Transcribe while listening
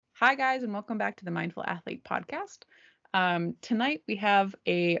Hi, guys, and welcome back to the Mindful Athlete podcast. Tonight we have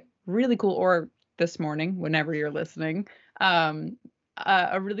a really cool, or this morning, whenever you're listening,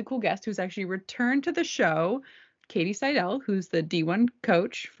 a really cool guest who's actually returned to the show, Katie Seidel, who's the D1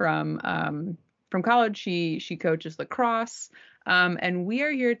 coach from college. She coaches lacrosse, and we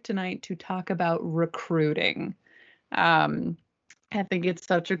are here tonight to talk about recruiting. Um, I think it's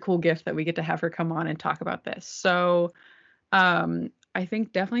such a cool gift that we get to have her come on and talk about this. So. I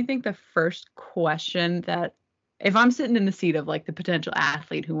definitely think the first question that if I'm sitting in the seat of like the potential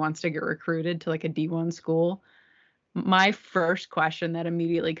athlete who wants to get recruited to like a D1 school, my first question that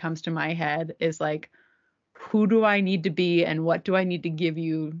immediately comes to my head is like, who do I need to be and what do I need to give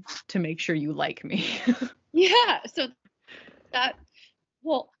you to make sure you like me? Yeah. So that,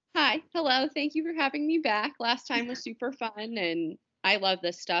 hi, hello. Thank you for having me back. Last time was super fun and I love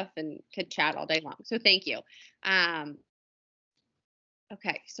this stuff and could chat all day long. So thank you. Um,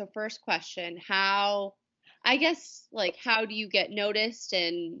 okay. So first question, how do you get noticed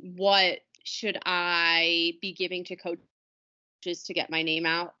and what should I be giving to coaches to get my name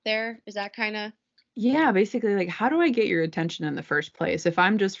out there? Is that kind of? Yeah, basically, like, how do I get your attention in the first place? If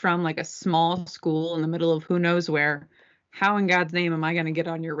I'm just from like a small school in the middle of who knows where, how in God's name am I going to get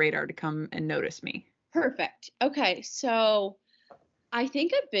on your radar to come and notice me? Perfect. Okay. So I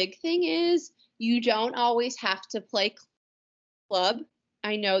think a big thing is you don't always have to play club.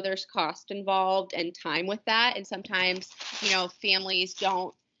 I know there's cost involved and time with that. And sometimes, families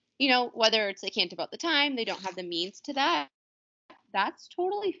don't, whether it's they can't devote the time, they don't have the means to that. That's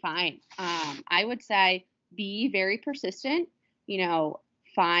totally fine. I would say be very persistent, you know,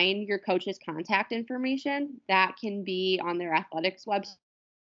 find your coach's contact information. That can be on their athletics website.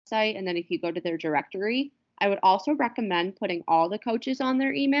 And then if you go to their directory, I would also recommend putting all the coaches on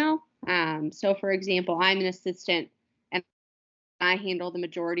their email. So, for example, I'm an assistant and I handle the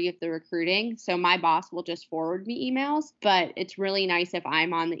majority of the recruiting. So my boss will just forward me emails, but it's really nice if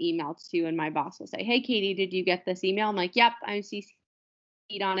I'm on the email too. And my boss will say, "Hey, Katie, did you get this email?" I'm like, "Yep, I'm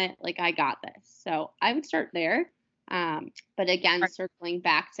CC'd on it. Like, I got this." So I would start there. But again, Right. circling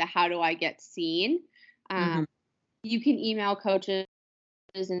back to how do I get seen? Mhm. Um, you can email coaches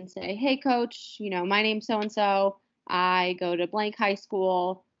and say, "Hey, coach, my name's so and so. I go to blank high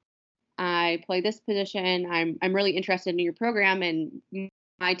school. I play this position. I'm really interested in your program, and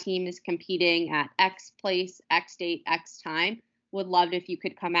my team is competing at X place, X date, X time. Would love if you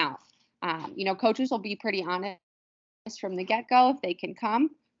could come out." Coaches will be pretty honest from the get go if they can come.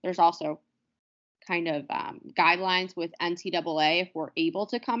 There's also kind of guidelines with NCAA if we're able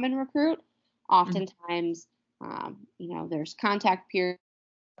to come and recruit. Mhm. Oftentimes, there's contact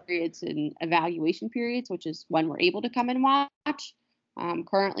periods and evaluation periods, which is when we're able to come and watch.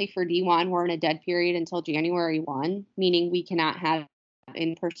 Currently for D1, we're in a dead period until January 1, meaning we cannot have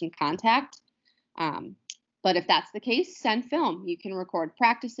in person contact. Um, but if that's the case, send film. You can record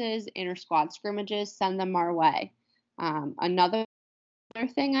practices, inter squad scrimmages, send them our way. Another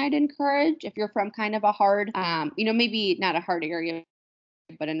thing I'd encourage if you're from kind of a hard, maybe not a hard area,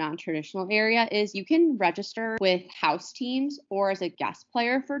 but a non-traditional area, is you can register with house teams or as a guest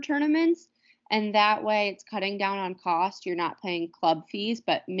player for tournaments. And that way it's cutting down on cost. You're not paying club fees,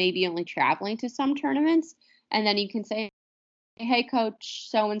 but maybe only traveling to some tournaments. And then you can say, "Hey, coach,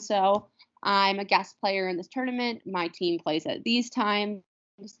 so and so, I'm a guest player in this tournament. My team plays at these times."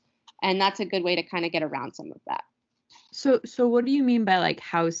 And that's a good way to kind of get around some of that. So what do you mean by like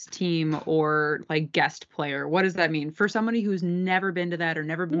house team or like guest player? What does that mean? For somebody who's never been to that or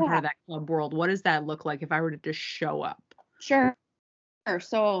never been part Yeah, of that club world, what does that look like if I were to just show up? sure.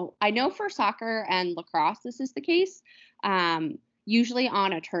 So I know for soccer and lacrosse, this is the case. Usually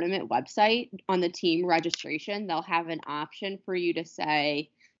on a tournament website, on the team registration, they'll have an option for you to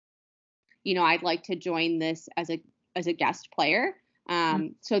say, "I'd like to join this as a guest player."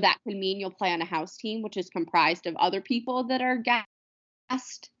 Mm. So that could mean you'll play on a house team, which is comprised of other people that are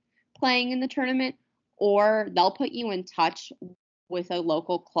guest playing in the tournament, or they'll put you in touch with a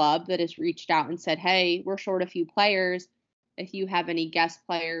local club that has reached out and said, "Hey, we're short a few players. If you have any guest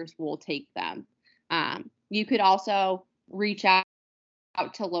players, we'll take them." You could also reach out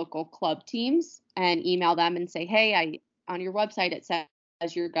to local club teams and email them and say, "Hey, on your website it says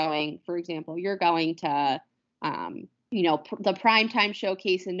you're going, for example, you're going to, the primetime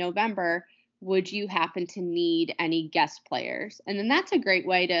showcase in November. Would you happen to need any guest players?" And then that's a great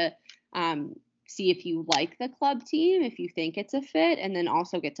way to see if you like the club team, if you think it's a fit, and then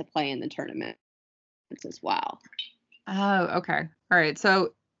also get to play in the tournaments as well. Oh, okay. All right.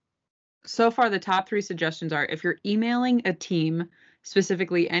 So far the top three suggestions are if you're emailing a team,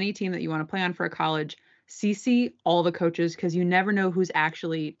 specifically any team that you want to play on for a college, CC all the coaches because you never know who's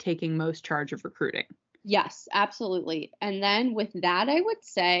actually taking most charge of recruiting. Yes, absolutely. And then with that, I would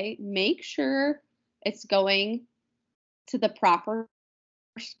say make sure it's going to the proper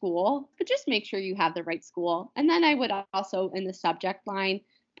school, but just make sure you have the right school. And then I would also in the subject line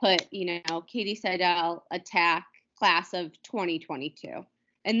put, Katie Seidel attack class of 2022.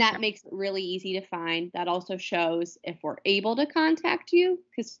 And that makes it really easy to find. That also shows if we're able to contact you,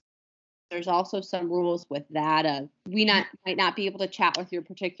 because there's also some rules with that of might not be able to chat with your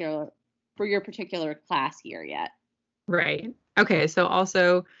particular class year yet. Right. Okay. So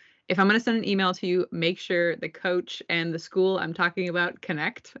also, if I'm going to send an email to you, make sure the coach and the school I'm talking about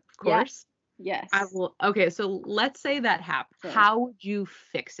connect, of course. Yes. I will. Okay. So let's say that happened. Sure. How would you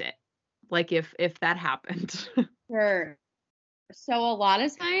fix it? Like if that happened. Sure. So a lot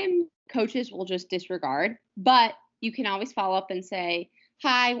of time coaches will just disregard, but you can always follow up and say,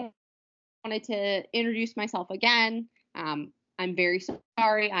 "Hi, wanted to introduce myself again. I'm very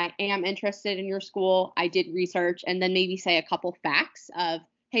sorry. I am interested in your school. I did research," and then maybe say a couple facts of,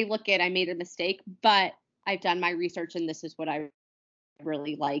 "Hey, look it, I made a mistake, but I've done my research and this is what I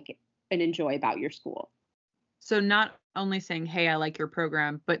really like and enjoy about your school." So not only saying, "Hey, I like your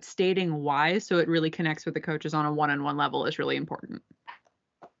program," but stating why, so it really connects with the coaches on a one-on-one level is really important.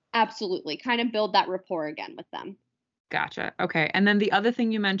 Absolutely. Kind of build that rapport again with them. Gotcha. Okay. And then the other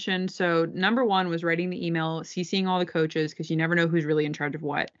thing you mentioned, so number one was writing the email, CCing all the coaches because you never know who's really in charge of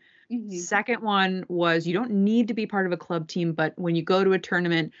what. Mm-hmm. Second one was you don't need to be part of a club team, but when you go to a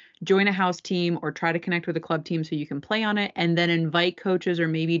tournament, join a house team or try to connect with a club team so you can play on it and then invite coaches or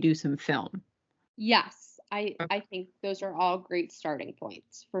maybe do some film. Yes, I think those are all great starting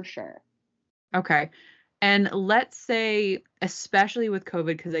points for sure. Okay. And let's say, especially with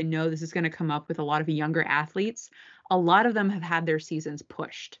COVID, because I know this is going to come up with a lot of younger athletes, a lot of them have had their seasons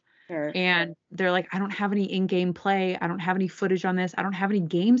pushed. Sure. And they're like, I don't have any in-game play. I don't have any footage on this. I don't have any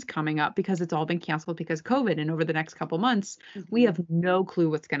games coming up because it's all been canceled because of COVID. And over the next couple months, we have no clue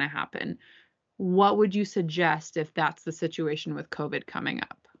what's going to happen. What would you suggest if that's the situation with COVID coming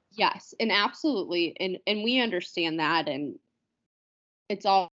up? Yes, and absolutely. And we understand that, and it's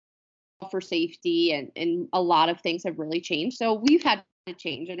all for safety, and a lot of things have really changed. So we've had to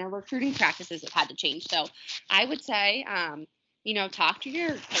change, and our recruiting practices have had to change. So I would say, talk to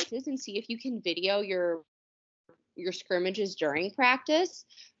your coaches and see if you can video your scrimmages during practice.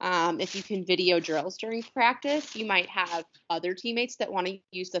 If you can video drills during practice, you might have other teammates that want to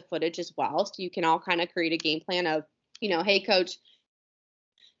use the footage as well. So you can all kind of create a game plan of, hey, coach,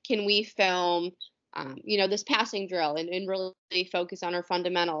 can we film, this passing drill and really focus on our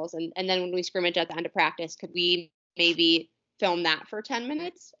fundamentals? And then when we scrimmage at the end of practice, could we maybe film that for 10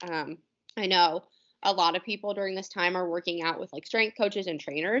 minutes? I know a lot of people during this time are working out with like strength coaches and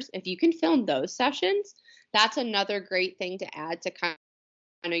trainers. If you can film those sessions, that's another great thing to add to kind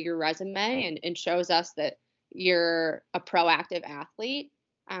of your resume, and shows us that you're a proactive athlete.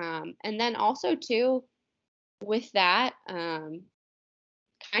 And then also too, with that,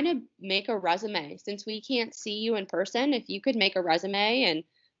 kind of make a resume. Since we can't see you in person, if you could make a resume,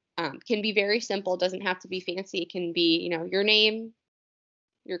 and can be very simple, doesn't have to be fancy. It can be, your name,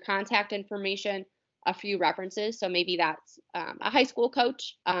 your contact information, a few references. So maybe that's a high school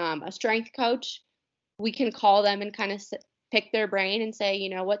coach, a strength coach. We can call them and kind of pick their brain and say,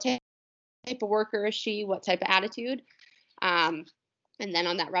 what type of worker is she? What type of attitude? And then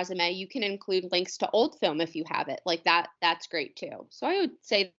on that resume, you can include links to old film if you have it. Like that, that's great too. So I would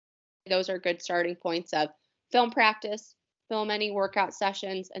say those are good starting points of film practice, film any workout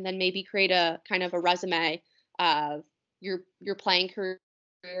sessions, and then maybe create a kind of a resume of your playing career.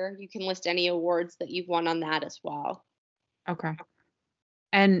 You can list any awards that you've won on that as well. Okay.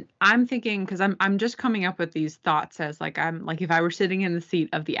 And I'm thinking, because I'm just coming up with these thoughts as like I'm like if I were sitting in the seat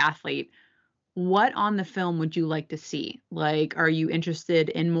of the athlete, what on the film would you like to see? Like, are you interested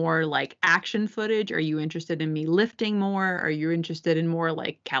in more like action footage? Are you interested in me lifting more? Are you interested in more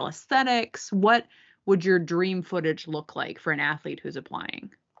like calisthenics? What would your dream footage look like for an athlete who's applying?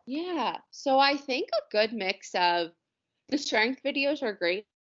 Yeah. So I think a good mix of the strength videos are great,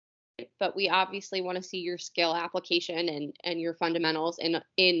 but we obviously want to see your skill application and your fundamentals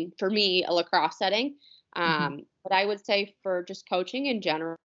in for me a lacrosse setting. But I would say for just coaching in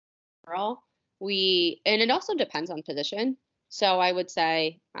general, and it also depends on position. So I would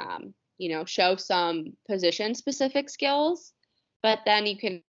say, show some position specific skills, but then you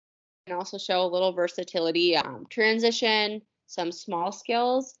can also show a little versatility, transition, some small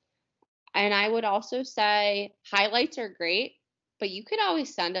skills. And I would also say highlights are great, but you could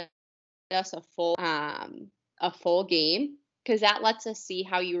always send us a full game because that lets us see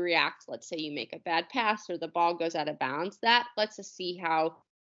how you react. Let's say you make a bad pass or the ball goes out of bounds. That lets us see how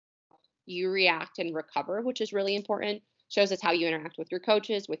you react and recover, which is really important. Shows us how you interact with your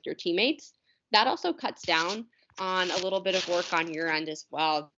coaches, with your teammates. That also cuts down on a little bit of work on your end as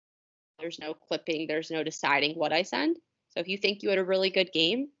well. There's no clipping, there's no deciding what I send. So if you think you had a really good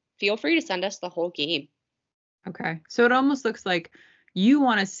game, feel free to send us the whole game. Okay. So it almost looks like you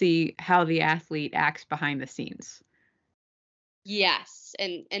want to see how the athlete acts behind the scenes. Yes,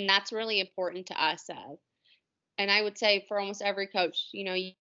 and that's really important to us. And I would say for almost every coach,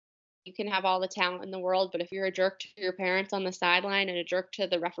 you can have all the talent in the world, but if you're a jerk to your parents on the sideline and a jerk to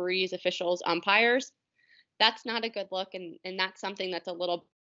the referees, officials, umpires, that's not a good look, and that's something that's a little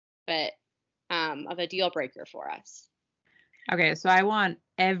bit of a deal breaker for us. Okay, so I want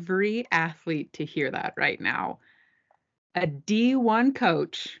every athlete to hear that right now. A D1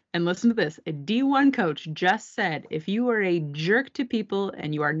 coach, and listen to this, a D1 coach just said, if you are a jerk to people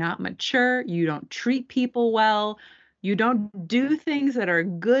and you are not mature, you don't treat people well, you don't do things that are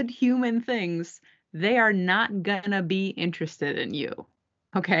good human things, they are not gonna be interested in you.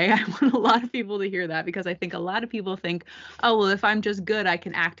 Okay, I want a lot of people to hear that, because I think a lot of people think, oh, well, if I'm just good, I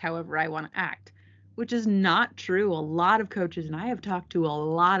can act however I want to act, which is not true. A lot of coaches, and I have talked to a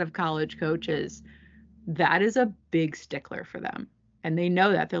lot of college coaches, that is a big stickler for them. And they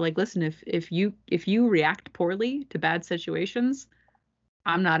know that. They're like, listen, if you react poorly to bad situations,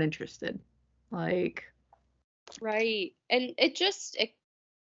 I'm not interested. Like, Right. And it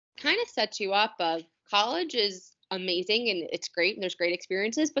kind of sets you up of college is amazing and it's great and there's great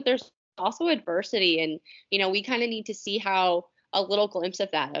experiences, but there's also adversity. And, we kind of need to see how a little glimpse of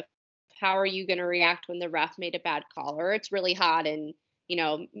that, of how are you going to react when the ref made a bad call or it's really hot and,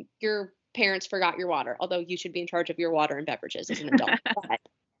 your parents forgot your water, although you should be in charge of your water and beverages as an adult. But,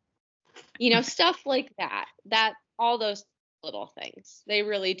 stuff like that all those little things, they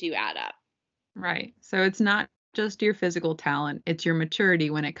really do add up. right. So it's not just your physical talent, it's your maturity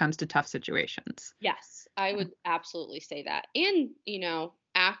when it comes to tough situations. Yes, I would absolutely say that. And,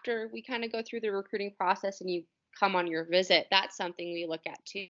 after we kind of go through the recruiting process and you come on your visit, that's something we look at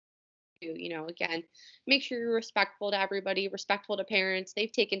too. Again, make sure you're respectful to everybody, respectful to parents.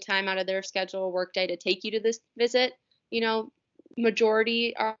 They've taken time out of their schedule, workday to take you to this visit.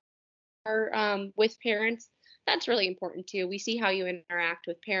 Majority are with parents. That's really important too. We see how you interact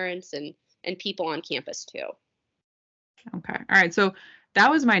with parents and people on campus too. Okay. All right. So that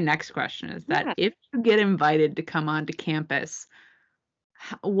was my next question, is that if you get invited to come onto campus,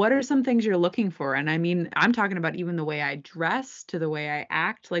 what are some things you're looking for? And I mean, I'm talking about even the way I dress to the way I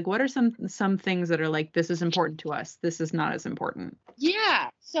act. Like, what are some things that are like, this is important to us, this is not as important? Yeah.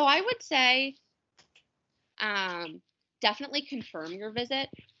 So I would say definitely confirm your visit,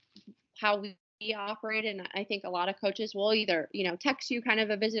 how we operate. And I think a lot of coaches will either, text you kind of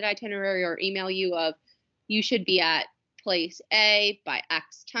a visit itinerary or email you of you should be at place A by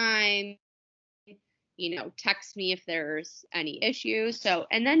X time. Text me if there's any issues. So,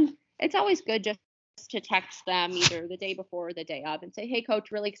 and then it's always good just to text them either the day before or the day of and say, hey,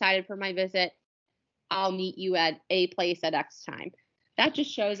 coach, really excited for my visit. I'll meet you at a place at X time. That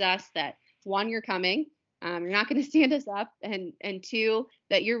just shows us that, one, you're coming. You're not going to stand us up. And two,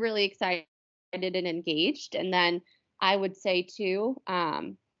 that you're really excited and engaged. And then I would say too,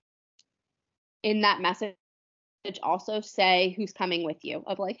 in that message, also say who's coming with you,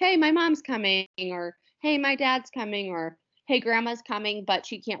 of like, hey, my mom's coming, or hey, my dad's coming, or hey, grandma's coming, but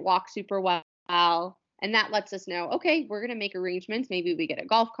she can't walk super well. And that lets us know, okay, we're going to make arrangements. Maybe we get a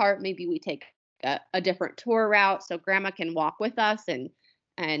golf cart. Maybe we take a different tour route so grandma can walk with us and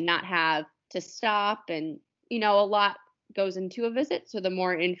not have to stop. And, a lot goes into a visit. So the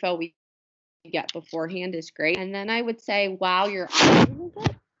more info we get beforehand is great. And then I would say while you're on the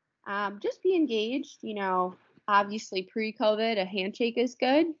visit, just be engaged. Obviously pre-COVID, a handshake is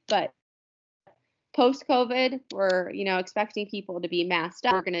good, but post-COVID, we're, expecting people to be masked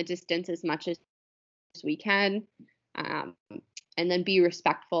up. We're going to distance as much as we can, and then be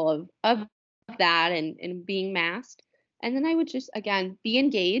respectful of that and being masked. And then I would just, again, be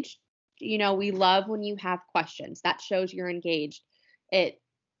engaged. We love when you have questions. That shows you're engaged. It's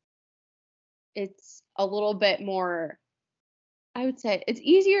a little bit more, I would say, it's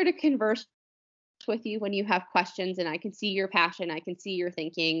easier to converse with you when you have questions and I can see your passion. I can see your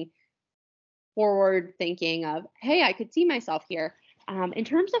forward thinking of, hey, I could see myself here. In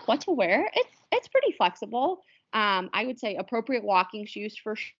terms of what to wear, it's pretty flexible. I would say appropriate walking shoes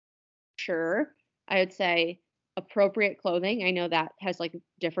for sure. I would say appropriate clothing. I know that has like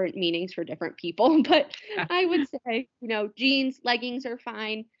different meanings for different people, but I would say, jeans, leggings are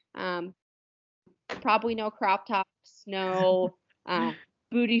fine. Probably no crop tops, no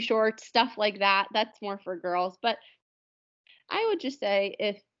booty shorts, stuff like that. That's more for girls. But I would just say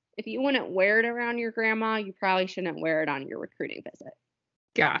if you wouldn't wear it around your grandma, you probably shouldn't wear it on your recruiting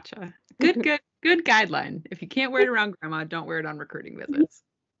Gotcha. Good guideline. If you can't wear it around grandma, don't wear it on recruiting visits.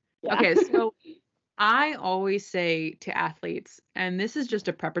 Yeah. Okay, so I always say to athletes, and this is just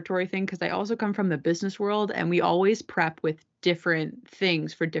a preparatory thing because I also come from the business world and we always prep with different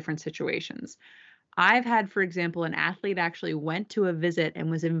things for different situations. I've had, for example, an athlete actually went to a visit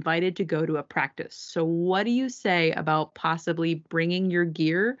and was invited to go to a practice. So, what do you say about possibly bringing your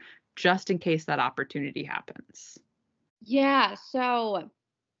gear just in case that opportunity happens? Yeah, so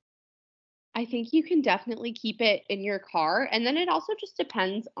I think you can definitely keep it in your car, and then it also just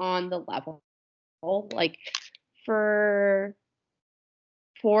depends on the level. Like for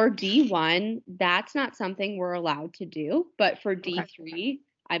for D1, that's not something we're allowed to do, but for Okay. D3,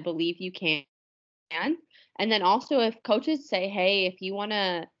 I believe you can. And then also if coaches say, "Hey, if you want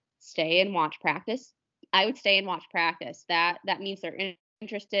to stay and watch practice," I would stay and watch practice. That means they're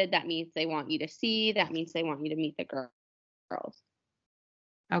interested, that means they want you to see, that means they want you to meet the girls.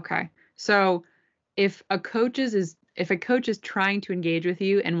 Okay. So, if a coach is trying to engage with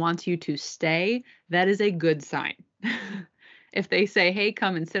you and wants you to stay, that is a good sign. If they say, "Hey,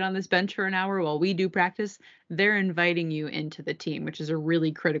 come and sit on this bench for an hour while we do practice," they're inviting you into the team, which is a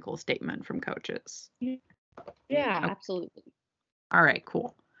really critical statement from coaches. Yeah, Okay. absolutely. All right,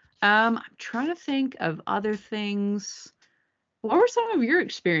 cool. I'm trying to think of other things. What were some of your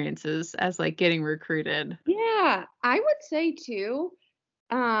experiences as like getting recruited? Yeah, I would say too,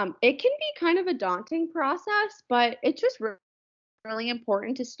 it can be kind of a daunting process, but it's just really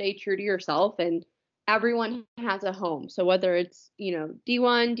important to stay true to yourself and everyone has a home. So whether it's, D1,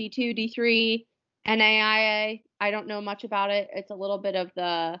 D2, D3, NAIA, I don't know much about it. It's a little bit of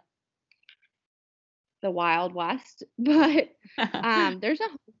the Wild West, but there's a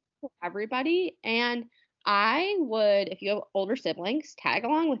home for everybody. And I would, if you have older siblings, tag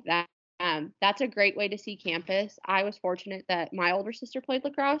along with them. That's a great way to see campus. I was fortunate that my older sister played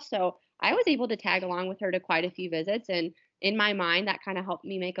lacrosse, so I was able to tag along with her to quite a few visits. And in my mind, that kind of helped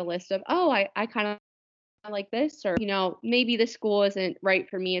me make a list of, oh, I kind of like this, or maybe the school isn't right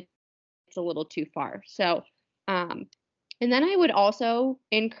for me. It's a little too far. So, um, and then I would also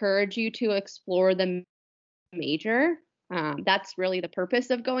encourage you to explore the major. That's really the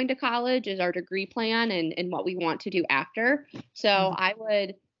purpose of going to college is our degree plan and what we want to do after. So Mhm. I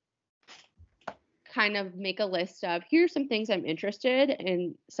would kind of make a list of here's some things I'm interested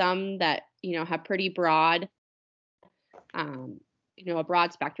in, some that, have pretty broad, um, a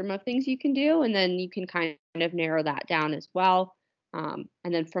broad spectrum of things you can do. And then you can kind of narrow that down as well. And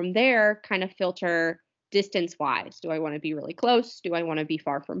then from there, kind of filter distance wise. Do I want to be really close? Do I want to be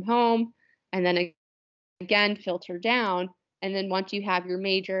far from home? And then again, filter down. And then once you have your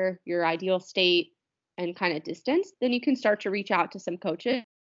major, your ideal state, and kind of distance, then you can start to reach out to some coaches.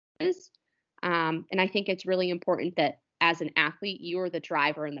 And I think it's really important that as an athlete, you're the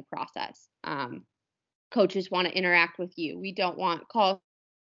driver in the process. Coaches want to interact with you. We don't want calls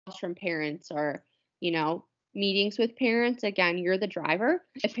from parents or, you know, meetings with parents. Again, you're the driver.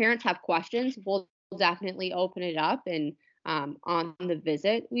 If parents have questions, we'll definitely open it up. And on the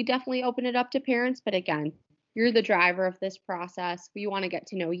visit, we definitely open it up to parents. But again, you're the driver of this process. We want to get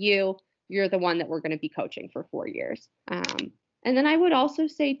to know you. You're the one that we're going to be coaching for 4 years. And then I would also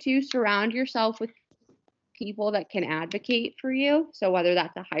say, too, surround yourself with people that can advocate for you. So whether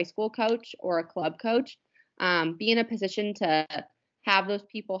that's a high school coach or a club coach, be in a position to have those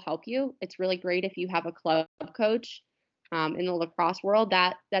people help you. It's really great if you have a club coach in the lacrosse world.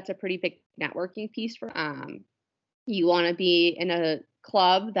 That's a pretty big networking piece for. You want to be in a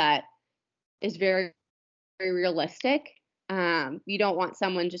club that is very, very realistic. You don't want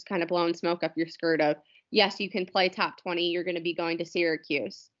someone just kind of blowing smoke up your skirt of yes, you can play top 20. You're going to be going to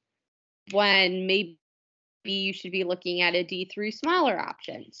Syracuse when maybe you should be looking at a D3 smaller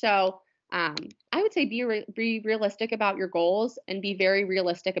option. So I would say be realistic about your goals and be very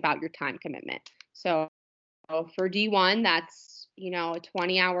realistic about your time commitment. So for D1, that's a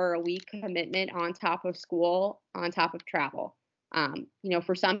 20-hour a week commitment on top of school, on top of travel.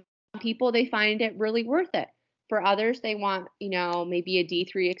 For some people, they find it really worth it. For others, they want maybe a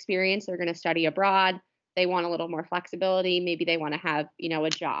D3 experience. They're going to study abroad. They want a little more flexibility. Maybe they want to have a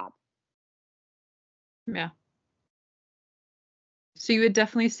job. Yeah. So you would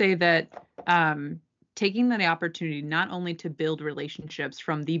definitely say that taking the opportunity not only to build relationships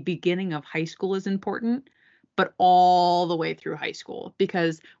from the beginning of high school is important, but all the way through high school.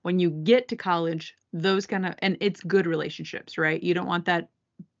 Because when you get to college, those and it's good relationships, right? You don't want that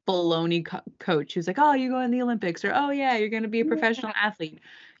baloney coach who's like, oh, you go in the Olympics, or oh yeah, you're going to be a professional athlete.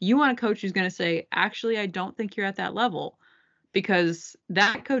 You want a coach who's going to say, actually, I don't think you're at that level, because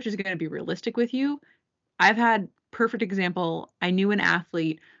that coach is going to be realistic with you. I've had perfect example. I knew an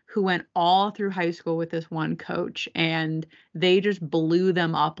athlete who went all through high school with this one coach, and they just blew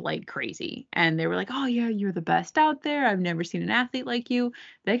them up like crazy. And they were like, oh yeah, you're the best out there. I've never seen an athlete like you.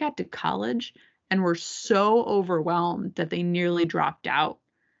 They got to college and were so overwhelmed that they nearly dropped out.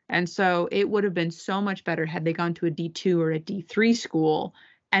 And so it would have been so much better had they gone to a D2 or a D3 school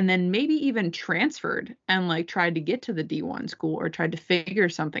and then maybe even transferred and like tried to get to the D1 school or tried to figure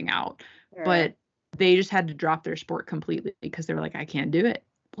something out. Sure. But they just had to drop their sport completely because they were like, I can't do it.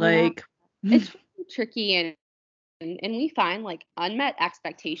 Like, it's really tricky, and we find like unmet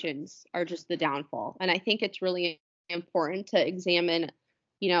expectations are just the downfall. And I think it's really important to examine,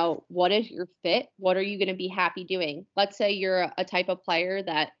 what is your fit? What are you going to be happy doing? Let's say you're a type of player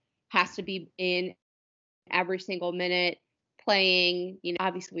that has to be in every single minute playing.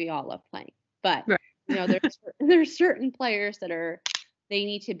 Obviously we all love playing, but right. There's certain players that they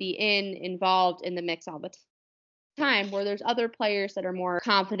need to be involved in the mix all the time, where there's other players that are more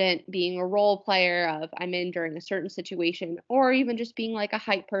confident being a role player of I'm in during a certain situation, or even just being like a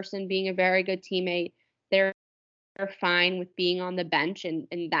hype person, being a very good teammate. They're fine with being on the bench, and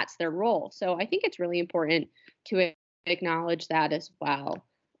that's their role. So I think it's really important to acknowledge that as well.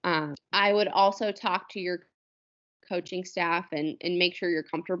 I would also talk to your coaching staff and make sure you're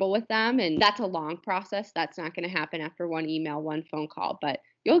comfortable with them. And that's a long process. That's not going to happen after one email, one phone call, but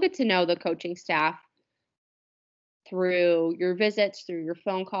you'll get to know the coaching staff through your visits, through your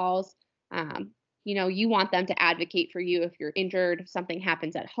phone calls. You want them to advocate for you if you're injured, if something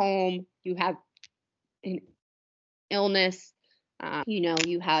happens at home, you have an illness,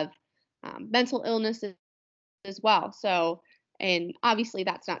 you have mental illness as well. So, and obviously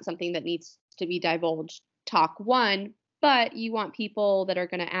that's not something that needs to be divulged talk one, but you want people that are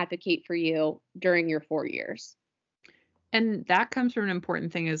going to advocate for you during your 4 years. And that comes from an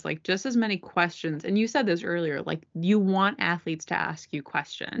important thing is like just as many questions. And you said this earlier, like you want athletes to ask you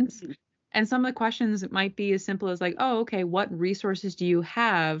questions. Mm-hmm. And some of the questions might be as simple as like, oh, okay, what resources do you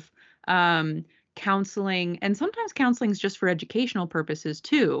have? Counseling, and sometimes counseling is just for educational purposes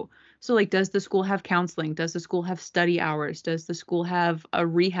too. So like, does the school have counseling? Does the school have study hours? Does the school have a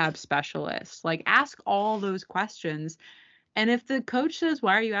rehab specialist? Like, ask all those questions. And if the coach says,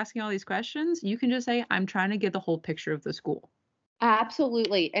 why are you asking all these questions? You can just say, I'm trying to get the whole picture of the school.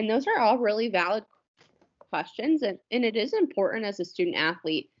 Absolutely. And those are all really valid questions. And it is important as a student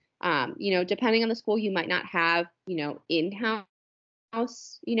athlete. Depending on the school, you might not have, in-house,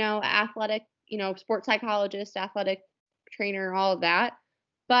 athletic, sports psychologist, athletic trainer, all of that.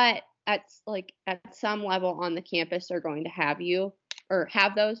 But at some level on the campus, they're going to have you, or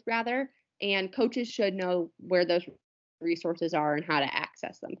have those rather. And coaches should know where those resources are and how to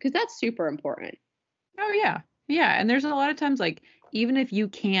access them, because that's super important. Oh yeah. Yeah. And there's a lot of times, like, even if you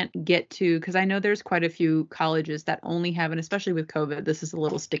can't get to, because I know there's quite a few colleges that only have, and especially with COVID, this is a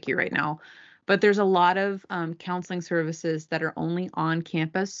little sticky right now, but there's a lot of counseling services that are only on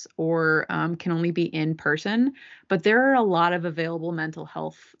campus or can only be in person. But there are a lot of available mental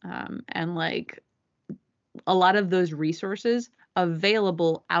health and like a lot of those resources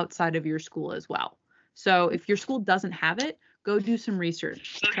available outside of your school as well. So if your school doesn't have it, go do some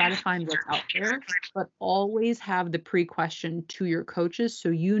research, try to find what's out there, but always have the pre-question to your coaches so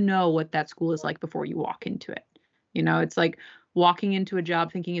you know what that school is like before you walk into it. It's like walking into a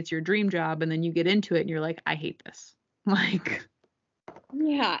job thinking it's your dream job, and then you get into it and you're like, I hate this. Like,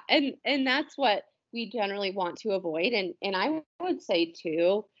 yeah, and that's what we generally want to avoid. And I would say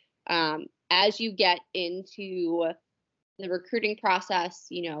too, as you get into the recruiting process,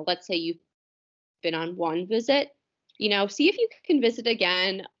 let's say you've been on one visit, see if you can visit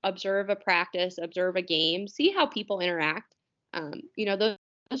again, observe a practice, observe a game, see how people interact.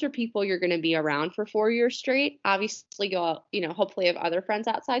 Those are people you're going to be around for 4 years straight. Obviously, you'll, hopefully have other friends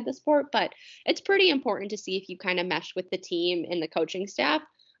outside the sport, but it's pretty important to see if you kind of mesh with the team and the coaching staff.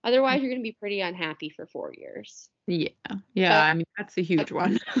 Otherwise, you're going to be pretty unhappy for 4 years. Yeah. Yeah. I mean, that's a huge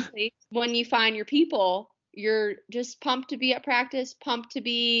one. When you find your people, you're just pumped to be at practice, pumped to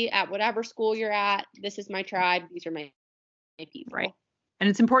be at whatever school you're at. This is my tribe. These are my people. Right. And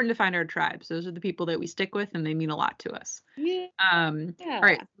it's important to find our tribes. Those are the people that we stick with, and they mean a lot to us. Yeah. All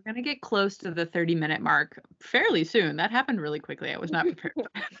right. We're going to get close to the 30-minute mark fairly soon. That happened really quickly. I was not prepared for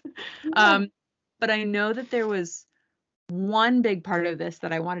that. But I know that there was one big part of this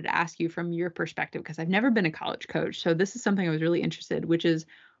that I wanted to ask you from your perspective, because I've never been a college coach. So this is something I was really interested, which is,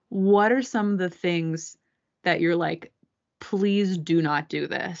 what are some of the things that you're like, please do not do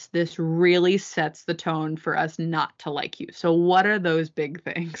this. This really sets the tone for us not to like you. So what are those big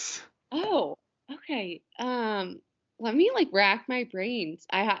things? Oh, okay. Let me like rack my brains.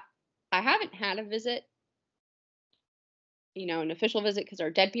 I haven't had a visit, an official visit because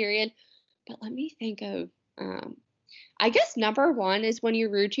our dead period, but let me think of um I guess number one is when you're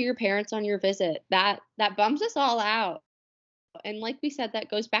rude to your parents on your visit. That bums us all out. And like we said, that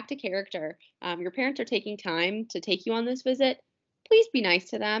goes back to character. Your parents are taking time to take you on this visit. Please be nice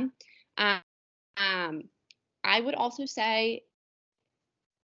to them. Um, um, I would also say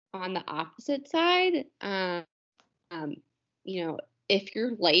on the opposite side, um, you know, if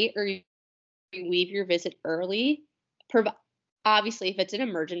you're late or you leave your visit early, prov- obviously, if it's an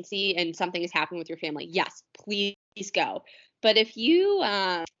emergency and something is happening with your family, yes, please go. But if you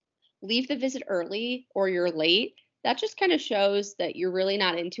leave the visit early or you're late, that just kind of shows that you're really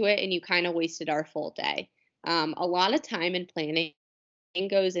not into it and you kind of wasted our full day. A lot of time and planning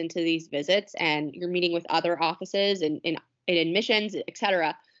goes into these visits, and you're meeting with other offices and in admissions,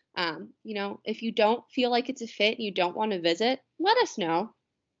 etc. If you don't feel like it's a fit and you don't want to visit, let us know.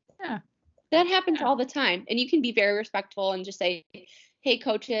 Yeah. That happens Yeah. all the time. And you can be very respectful and just say, hey,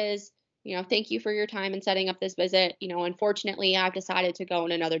 coaches, thank you for your time in setting up this visit. Unfortunately, I've decided to go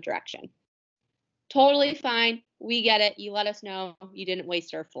in another direction. Totally fine. We get it. You let us know. You didn't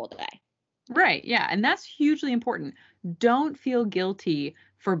waste our full day. Right. Yeah. And that's hugely important. Don't feel guilty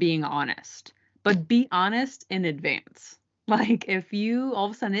for being honest, but be honest in advance. Like if you all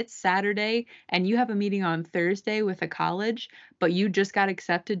of a sudden it's Saturday and you have a meeting on Thursday with a college, but you just got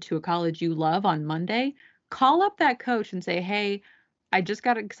accepted to a college you love on Monday, call up that coach and say, hey, I just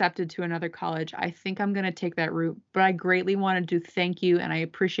got accepted to another college. I think I'm going to take that route, but I greatly wanted to thank you and I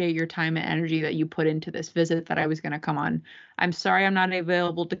appreciate your time and energy that you put into this visit that I was going to come on. I'm sorry I'm not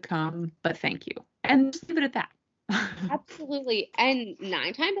available to come, but thank you. And just leave it at that. Absolutely. And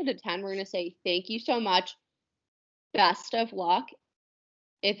 9 times out of 10, we're going to say, thank you so much. Best of luck.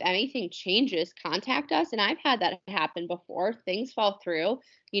 If anything changes, contact us. And I've had that happen before. Things fall through.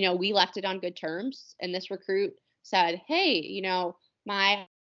 We left it on good terms. And this recruit said, hey, my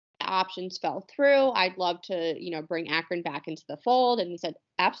options fell through. I'd love to, bring Akron back into the fold. And we said,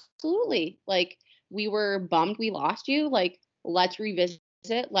 absolutely. Like, we were bummed we lost you. Like, let's revisit.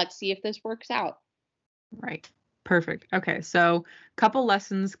 Let's see if this works out. Right. Perfect. Okay. So couple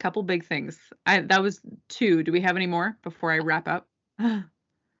lessons, couple big things. That was 2. Do we have any more before I wrap up? I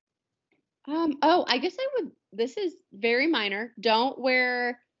guess this is very minor. Don't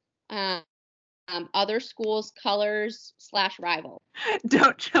wear um, other schools' colors / rival.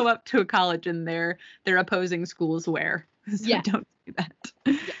 Don't show up to a college in their opposing schools wear. So Yeah. don't do that.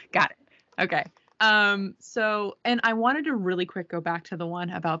 Yeah. Got it. Okay. So, and I wanted to really quick go back to the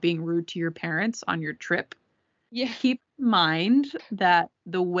one about being rude to your parents on your trip. Yeah. Keep in mind that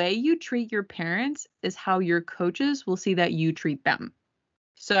the way you treat your parents is how your coaches will see that you treat them.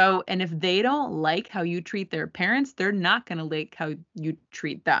 So, and if they don't like how you treat their parents, they're not going to like how you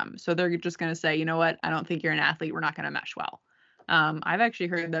treat them. So they're just going to say, you know what? I don't think you're an athlete. We're not going to mesh well. I've actually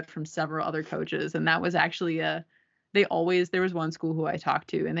heard that from several other coaches, and that was actually there was one school who I talked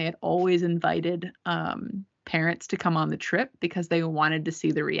to, and they had always invited parents to come on the trip because they wanted to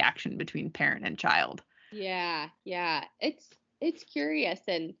see the reaction between parent and child. Yeah. It's curious,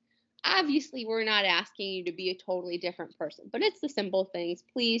 and obviously we're not asking you to be a totally different person, but it's the simple things.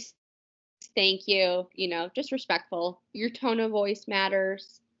 Please, thank you. Just respectful. Your tone of voice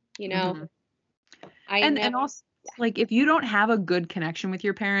matters. Mhm. I And know. also like if you don't have a good connection with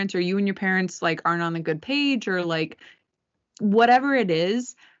your parents or you and your parents like aren't on the good page or like whatever it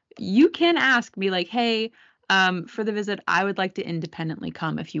is, you can ask, be like, hey, for the visit, I would like to independently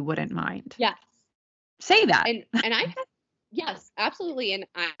come if you wouldn't mind. Yes. Say that. And I've had, yes, absolutely. And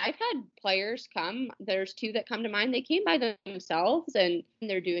I've had players come. There's 2 that come to mind. They came by themselves and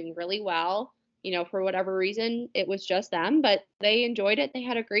they're doing really well. For whatever reason, it was just them, but they enjoyed it. They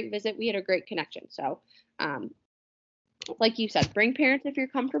had a great visit. We had a great connection. So, like you said, bring parents if you're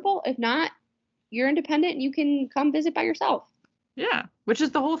comfortable. If not, you're independent and you can come visit by yourself. Yeah, which is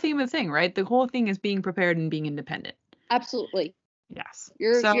the whole theme of the thing, right? The whole thing is being prepared and being independent. Absolutely. Yes.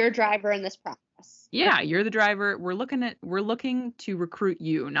 You're a driver in this process. Yeah, you're the driver. We're looking to recruit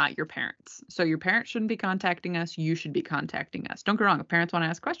you, not your parents. So your parents shouldn't be contacting us. You should be contacting us. Don't get me wrong. If parents want to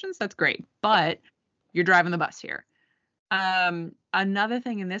ask questions, that's great. But you're driving the bus here. Another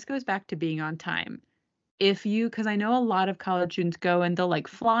thing, and this goes back to being on time. Because I know a lot of college students go and they'll like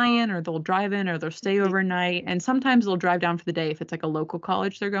fly in or they'll drive in or they'll stay overnight. And sometimes they'll drive down for the day if it's like a local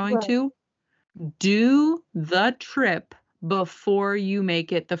college they're going to. Do the trip before you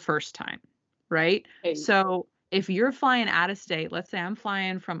make it the first time, right? Okay. So if you're flying out of state, let's say I'm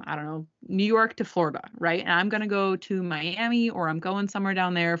flying from, I don't know, New York to Florida, right? And I'm going to go to Miami, or I'm going somewhere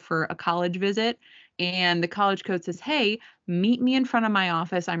down there for a college visit. And the college coach says, hey, meet me in front of my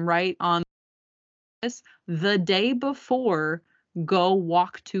office. I'm right on this. The day before, go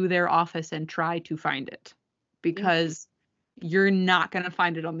walk to their office and try to find it, because you're not going to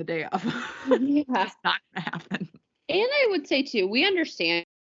find it on the day of. Yeah. It's not going to happen. And I would say too, we understand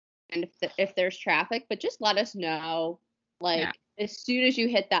if there's traffic, but just let us know, like, Yeah. as soon as you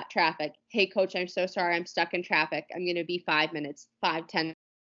hit that traffic, hey coach, I'm so sorry, I'm stuck in traffic. I'm going to be 10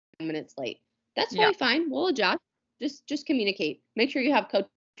 minutes late. That's Yeah. totally fine. We'll adjust. Just communicate. Make sure you have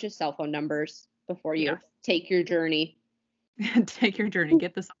coach's cell phone numbers before you Yes. take your journey. Take your journey.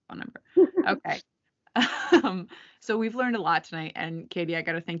 Get the cell phone number. Okay. So we've learned a lot tonight, and Katie, I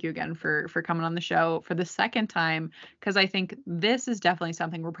got to thank you again for coming on the show for the second time, because I think this is definitely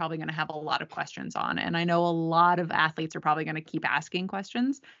something we're probably going to have a lot of questions on, and I know a lot of athletes are probably going to keep asking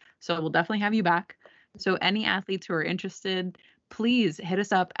questions, so we'll definitely have you back. So any athletes who are interested, please hit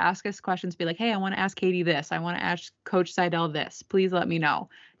us up, ask us questions, be like, hey, I want to ask Katie this, I want to ask Coach Seidel this, please let me know,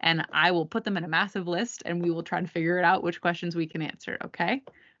 and I will put them in a massive list, and we will try to figure it out which questions we can answer. Okay.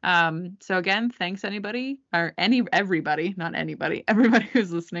 So again, thanks everybody, not anybody, everybody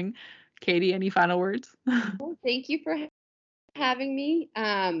who's listening. Katie, any final words? Well, thank you for having me.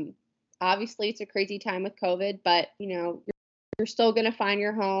 Obviously it's a crazy time with COVID, but you're still going to find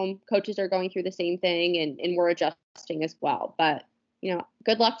your home. Coaches are going through the same thing, and we're adjusting as well. But,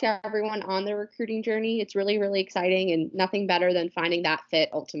 good luck to everyone on their recruiting journey. It's really, really exciting, and nothing better than finding that fit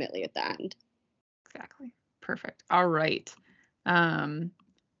ultimately at the end. Exactly. Perfect. All right.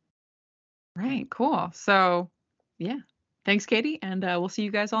 Right. Cool. So yeah. Thanks, Katie. And we'll see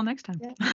you guys all next time. Yeah.